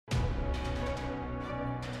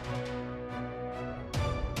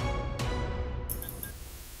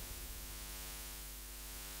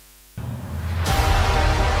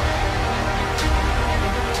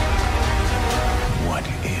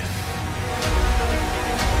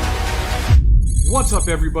What's up,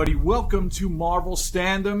 everybody? Welcome to Marvel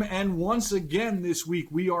Standem, and once again this week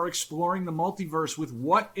we are exploring the multiverse with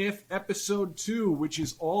What If Episode 2, which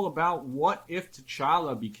is all about what if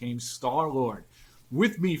T'Challa became Star-Lord.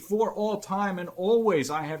 With me for all time and always,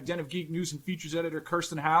 I have Den of Geek News and Features editor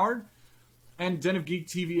Kirsten Howard and Den of Geek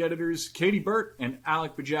TV editors Katie Burt and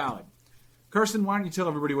Alec Bajali. Kirsten, why don't you tell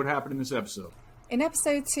everybody what happened in this episode? In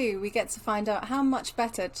episode 2, we get to find out how much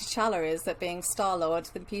better T'Challa is at being Star-Lord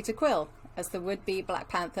than Peter Quill, as the would-be Black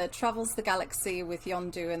Panther travels the galaxy with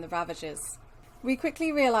Yondu and the Ravagers. We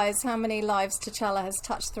quickly realise how many lives T'Challa has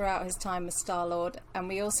touched throughout his time as Star-Lord, and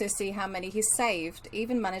we also see how many he's saved,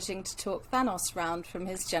 even managing to talk Thanos round from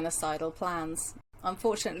his genocidal plans.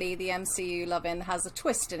 Unfortunately, the MCU love-in has a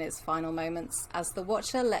twist in its final moments, as the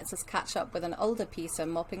Watcher lets us catch up with an older Peter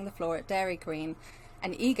mopping the floor at Dairy Queen,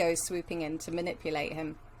 and Ego swooping in to manipulate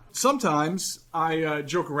him. Sometimes I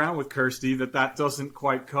joke around with Kirsty that doesn't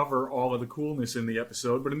quite cover all of the coolness in the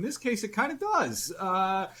episode, but in this case it kind of does.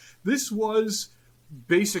 This was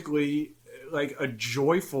basically like a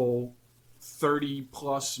joyful 30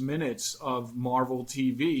 plus minutes of Marvel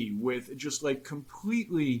TV with just like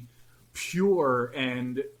completely pure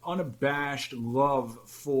and unabashed love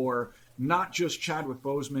for not just Chadwick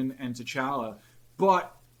Boseman and T'Challa,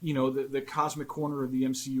 but you know, the cosmic corner of the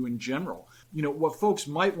MCU in general. You know, what folks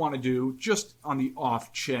might want to do, just on the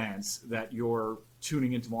off chance that you're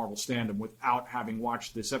tuning into Marvel Standem without having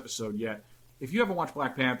watched this episode yet, if you haven't watched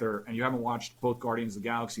Black Panther and you haven't watched both Guardians of the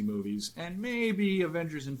Galaxy movies and maybe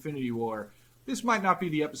Avengers Infinity War, this might not be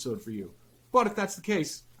the episode for you. But if that's the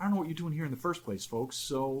case, I don't know what you're doing here in the first place, folks.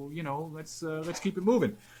 So, you know, let's keep it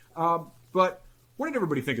moving. But what did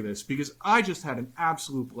everybody think of this? Because I just had an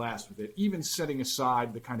absolute blast with it, even setting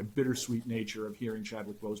aside the kind of bittersweet nature of hearing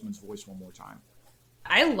Chadwick Boseman's voice one more time.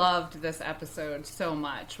 I loved this episode so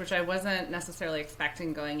much, which I wasn't necessarily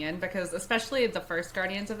expecting going in, because especially the first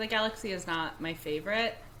Guardians of the Galaxy is not my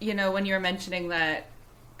favorite. You know, when you were mentioning that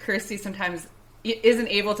Kirsty sometimes isn't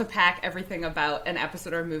able to pack everything about an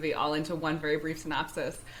episode or movie all into one very brief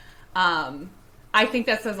synopsis, I think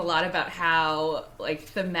that says a lot about how, like,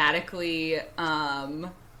 thematically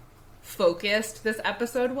focused this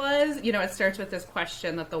episode was. You know, it starts with this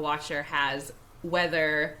question that the Watcher has,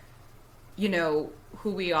 whether, you know,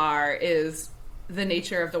 who we are is the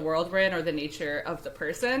nature of the world we're in or the nature of the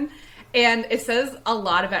person. And it says a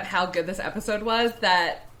lot about how good this episode was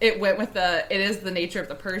that it went with it is the nature of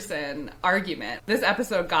the person argument. This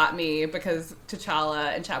episode got me because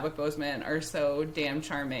T'Challa and Chadwick Boseman are so damn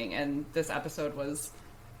charming, and this episode was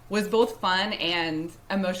both fun and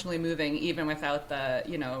emotionally moving, even without the,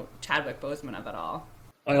 you know, Chadwick Boseman of it all.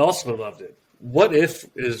 I also loved it. What If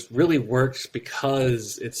really works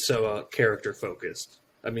because it's so character focused.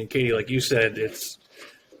 I mean, Katie, like you said, it's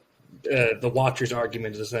the Watcher's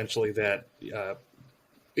argument is essentially that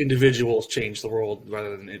individuals change the world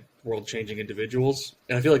rather than world-changing individuals.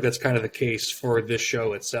 And I feel like that's kind of the case for this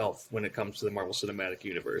show itself when it comes to the Marvel Cinematic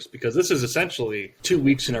Universe, because this is essentially 2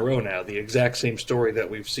 weeks in a row now, the exact same story that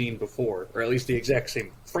we've seen before, or at least the exact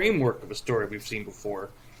same framework of a story we've seen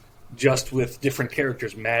before, just with different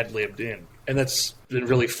characters mad-libbed in. And that's been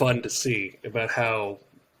really fun to see about how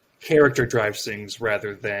character drives things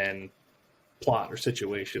rather than plot or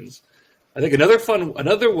situations. I think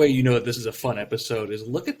another way you know that this is a fun episode is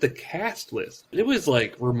look at the cast list. It was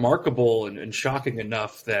like remarkable and shocking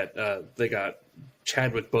enough that they got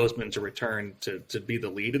Chadwick Boseman to return to be the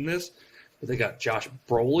lead in this. But they got Josh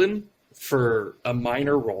Brolin for a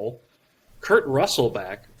minor role, Kurt Russell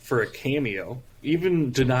back for a cameo,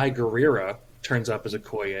 even Denai Guerrera turns up as a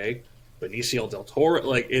Koye, Benicio del Toro,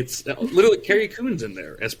 like it's literally Carrie Coon's in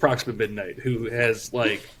there as Proxima Midnight, who has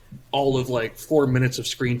like all of like 4 minutes of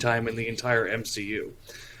screen time in the entire MCU.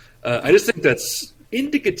 I just think that's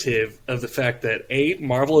indicative of the fact that A,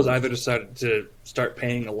 Marvel has either decided to start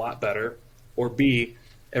paying a lot better, or B,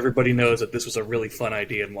 everybody knows that this was a really fun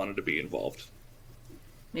idea and wanted to be involved.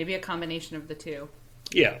 Maybe a combination of the two.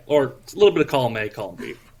 Yeah, or a little bit of column A, column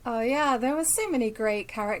B. Oh yeah, there were so many great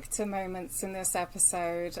character moments in this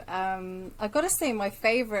episode. I've got to say my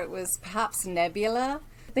favourite was perhaps Nebula.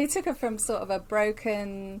 They took her from sort of a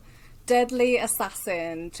broken, deadly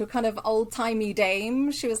assassin to a kind of old-timey dame.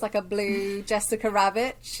 She was like a blue Jessica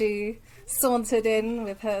Rabbit. She sauntered in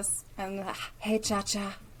with her and, hey,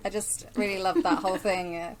 cha-cha. I just really loved that whole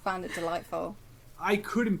thing. I found it delightful. I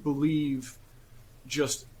couldn't believe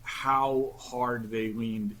just how hard they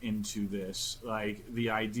leaned into this. Like, the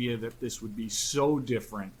idea that this would be so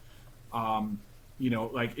different. You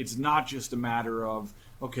know, like, it's not just a matter of,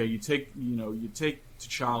 okay, you take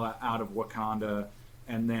T'Challa out of Wakanda,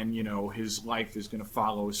 and then, you know, his life is going to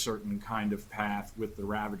follow a certain kind of path with the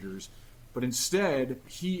Ravagers. but instead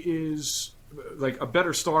he is like a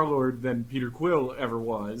better Star-Lord than Peter Quill ever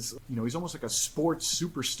was. You know, he's almost like a sports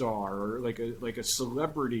superstar, or like a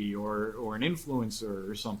celebrity, or an influencer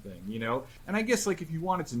or something, you know? And I guess, like, if you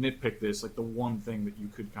wanted to nitpick this, like, the one thing that you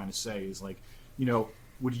could kind of say is, like, you know,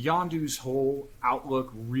 would Yondu's whole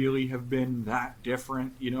outlook really have been that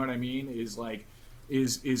different? You know what I mean? Is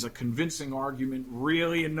a convincing argument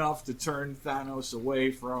really enough to turn Thanos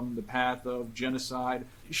away from the path of genocide?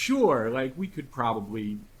 Sure, like, we could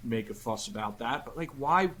probably make a fuss about that, but, like,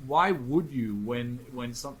 why would you,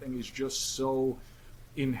 when something is just so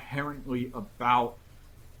inherently about,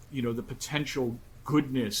 you know, the potential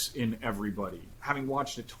goodness in everybody? Having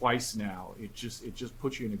watched it twice now, it just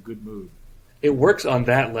puts you in a good mood. It works on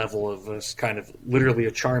that level of this kind of literally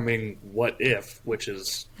a charming what if, which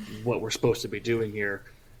is what we're supposed to be doing here.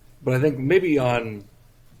 But I think maybe on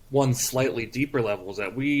one slightly deeper level is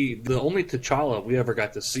that the only T'Challa we ever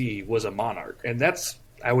got to see was a monarch. And that's,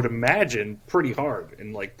 I would imagine, pretty hard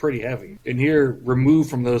and like pretty heavy. And here,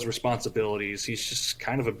 removed from those responsibilities, he's just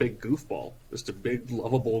kind of a big goofball. Just a big,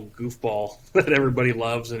 lovable goofball that everybody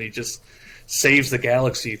loves, and he just saves the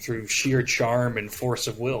galaxy through sheer charm and force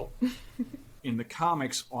of will. In the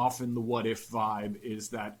comics, often the what if vibe is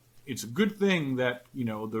that it's a good thing that, you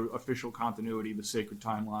know, the official continuity, the sacred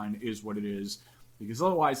timeline is what it is, because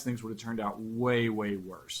otherwise things would have turned out way, way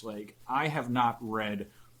worse. Like, I have not read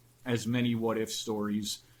as many what if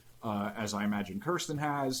stories as I imagine Kirsten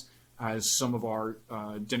has, as some of our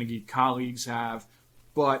Dennegeek colleagues have,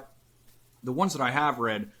 but the ones that I have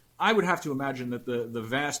read, I would have to imagine that the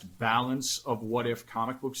vast balance of what if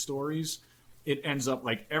comic book stories, it ends up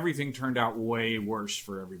like everything turned out way worse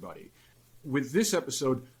for everybody. With this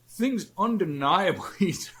episode, things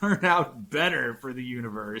undeniably turn out better for the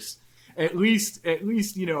universe. At least,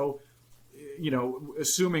 you know,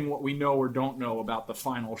 assuming what we know or don't know about the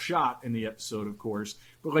final shot in the episode, of course.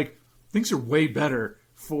 But, like, things are way better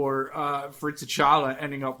for T'Challa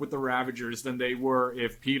ending up with the Ravagers than they were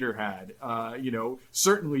if Peter had. You know,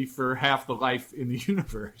 certainly for half the life in the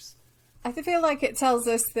universe. I feel like it tells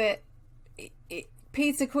us that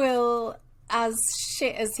Peter Quill, as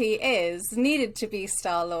shit as he is, needed to be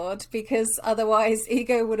Star-Lord, because otherwise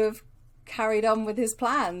Ego would have carried on with his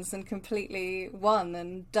plans and completely won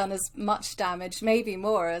and done as much damage, maybe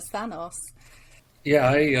more, as Thanos.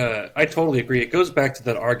 Yeah, I totally agree. It goes back to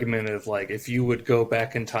that argument of, like, if you would go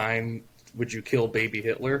back in time, would you kill baby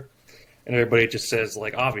Hitler? And everybody just says,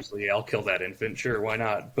 like, obviously, I'll kill that infant. Sure, why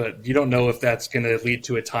not? But you don't know if that's going to lead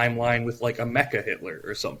to a timeline with, like, a mecha Hitler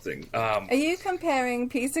or something. Are you comparing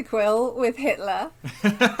Peter Quill with Hitler?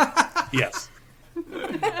 Yes. We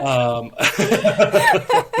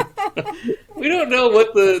don't know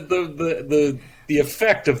what the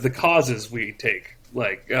effect of the causes we take.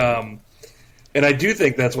 Like, and I do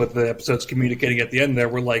think that's what the episode's communicating at the end there,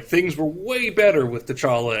 where, like, things were way better with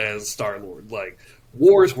T'Challa as Star-Lord. Like,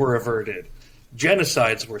 wars were averted.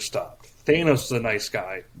 Genocides were stopped. Thanos was a nice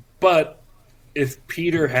guy. But if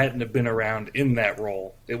Peter hadn't have been around in that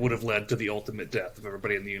role, it would have led to the ultimate death of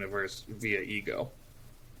everybody in the universe via Ego.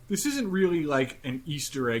 This isn't really like an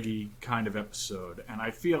Easter eggy kind of episode, and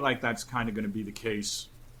I feel like that's kind of going to be the case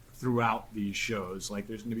throughout these shows. Like,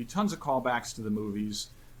 there's going to be tons of callbacks to the movies.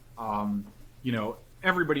 You know,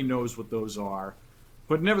 everybody knows what those are.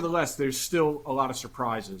 But nevertheless, there's still a lot of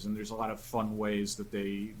surprises, and there's a lot of fun ways that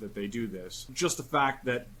they do this. Just the fact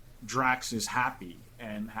that Drax is happy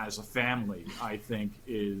and has a family, I think,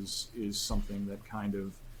 is something that kind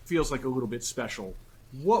of feels like a little bit special.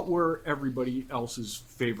 What were everybody else's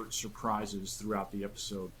favorite surprises throughout the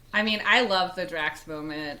episode? I mean, I love the Drax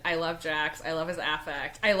moment. I love Drax. I love his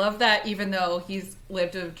affect. I love that even though he's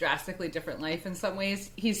lived a drastically different life in some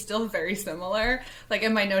ways, he's still very similar. Like,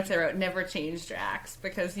 in my notes I wrote, never change Drax,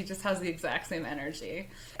 because he just has the exact same energy.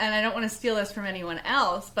 And I don't want to steal this from anyone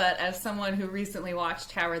else, but as someone who recently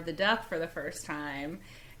watched Howard the Duck for the first time,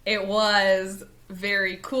 it was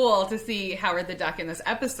very cool to see Howard the Duck in this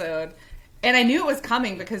episode. And I knew it was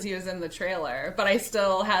coming because he was in the trailer, but I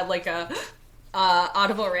still had like a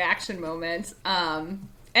audible reaction moment.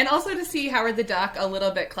 And also to see Howard the Duck a little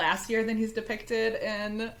bit classier than he's depicted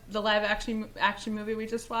in the live action movie we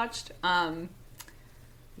just watched.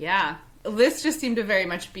 Yeah. This just seemed to very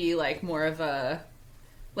much be like more of a,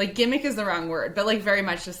 like, gimmick is the wrong word, but like very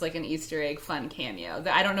much just like an Easter egg fun cameo.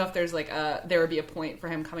 I don't know if there's like there would be a point for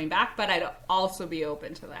him coming back, but I'd also be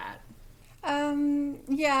open to that.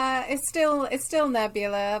 Yeah, it's still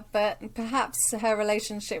Nebula, but perhaps her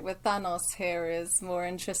relationship with Thanos here is more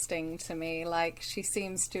interesting to me. Like, she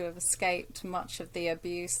seems to have escaped much of the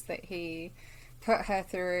abuse that he put her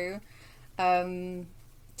through.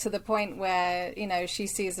 To to the point where, you know, she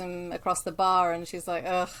sees him across the bar and she's like,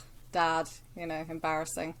 ugh, Dad, you know,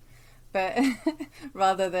 embarrassing. But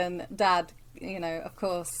rather than Dad, you know, of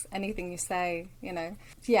course, anything you say, you know.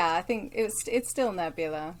 Yeah, I think it's still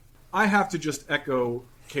Nebula. I have to just echo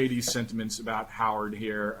Katie's sentiments about Howard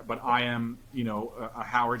here, but I am, you know, a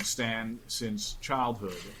Howard stan since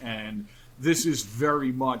childhood, and this is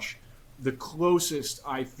very much the closest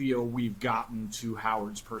I feel we've gotten to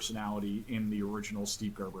Howard's personality in the original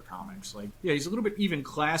Steve Gerber comics. Like, yeah, he's a little bit even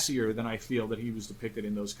classier than I feel that he was depicted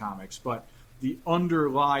in those comics, but the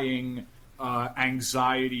underlying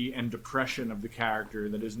anxiety and depression of the character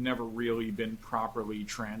that has never really been properly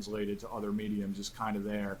translated to other mediums is kind of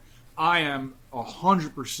there. I am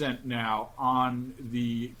 100% now on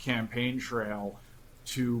the campaign trail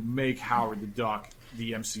to make Howard the Duck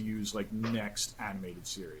the MCU's like next animated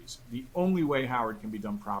series. The only way Howard can be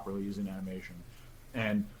done properly is in animation,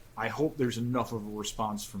 and I hope there's enough of a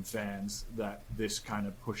response from fans that this kind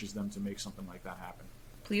of pushes them to make something like that happen.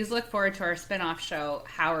 Please look forward to our spin-off show,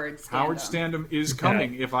 Howard Stand-Up. Howard Stand-Up is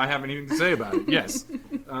coming, if I have anything to say about it. Yes.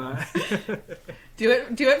 Do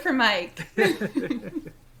it for Mike.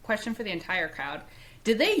 Question for the entire crowd.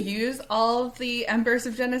 Did they use all of the embers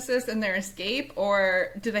of Genesis in their escape, or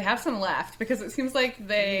do they have some left? Because it seems like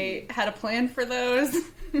they had a plan for those,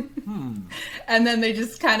 and then they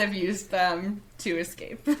just kind of used them to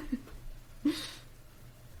escape.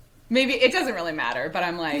 Maybe it doesn't really matter, but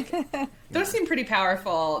I'm like, those seem pretty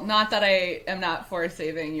powerful. Not that I am not for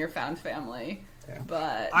saving your found family,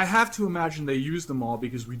 but I have to imagine they used them all,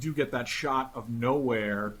 because we do get that shot of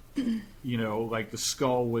nowhere, you know, like the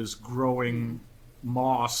skull was growing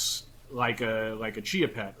moss like a chia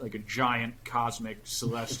pet, like a giant cosmic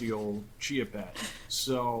celestial chia pet.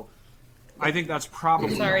 So I think that's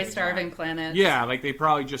probably sorry, starving planet. Yeah, like they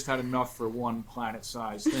probably just had enough for one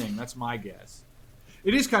planet-sized thing. That's my guess.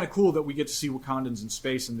 It is kind of cool that we get to see Wakandans in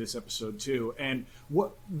space in this episode too. And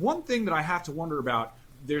one thing that I have to wonder about,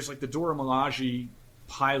 there's like the Dora Milaje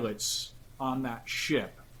pilots on that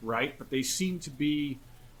ship, right? But they seem to be,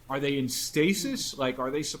 are they in stasis? Like, are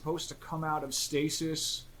they supposed to come out of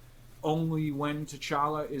stasis only when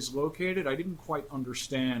T'Challa is located? I didn't quite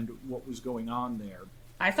understand what was going on there.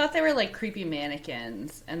 I thought they were like creepy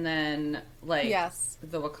mannequins, and then like Yes.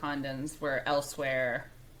 the Wakandans were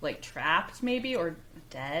elsewhere, like trapped maybe, or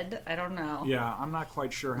dead. I don't know. Yeah, I'm not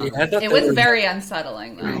quite sure how. Yeah, I thought It they was were- very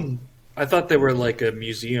unsettling though. I thought they were like a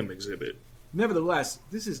museum exhibit. Nevertheless,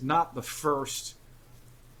 this is not the first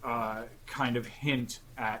kind of hint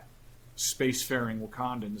at spacefaring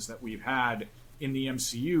Wakandans that we've had in the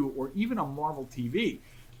MCU or even on Marvel TV.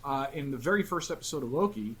 In the very first episode of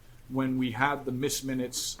Loki, when we had the Miss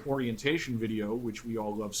Minutes orientation video, which we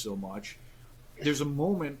all love so much, there's a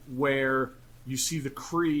moment where you see the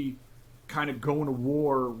Kree kind of going to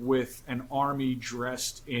war with an army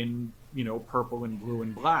dressed in, you know, purple and blue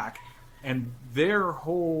and black, and their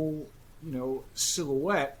whole, you know,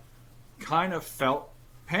 silhouette kind of felt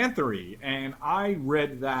Panther-y, and I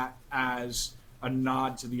read that as a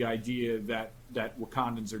nod to the idea that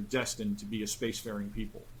Wakandans are destined to be a spacefaring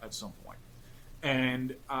people at some point.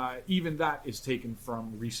 And even that is taken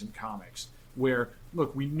from recent comics, where,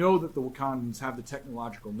 look, we know that the Wakandans have the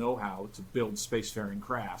technological know-how to build spacefaring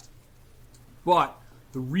craft, but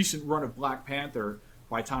the recent run of Black Panther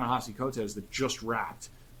by Ta-Nehisi Coates that just wrapped,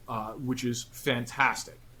 which is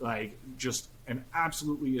fantastic, like just an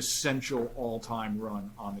absolutely essential all-time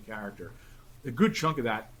run on the character. A good chunk of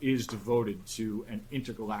that is devoted to an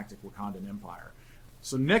intergalactic Wakandan empire.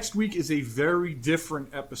 So next week is a very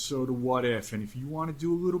different episode of What If, and if you want to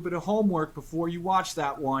do a little bit of homework before you watch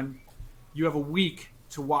that one, you have a week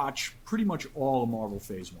to watch pretty much all of Marvel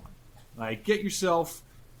Phase 1. Like, get yourself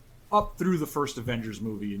up through the first Avengers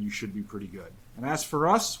movie and you should be pretty good. And as for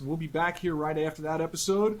us, we'll be back here right after that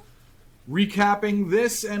episode, recapping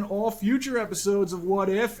this and all future episodes of What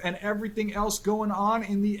If and everything else going on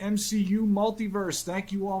in the MCU multiverse.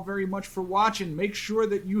 Thank you all very much for watching. Make sure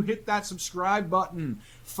that you hit that subscribe button.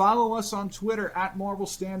 Follow us on Twitter at Marvel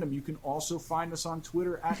Standem. You can also find us on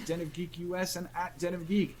Twitter at Den of Geek US and at Den of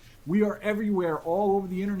Geek. We are everywhere, all over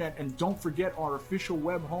the internet, and don't forget our official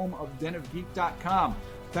web home of denofgeek.com.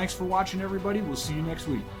 Thanks for watching, everybody. We'll see you next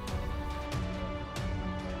week.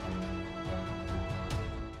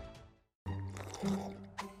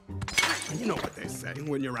 You know what they say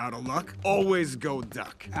when you're out of luck. Always go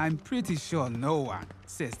duck. I'm pretty sure no one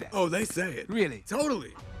says that. Oh, they say it. Really?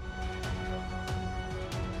 Totally.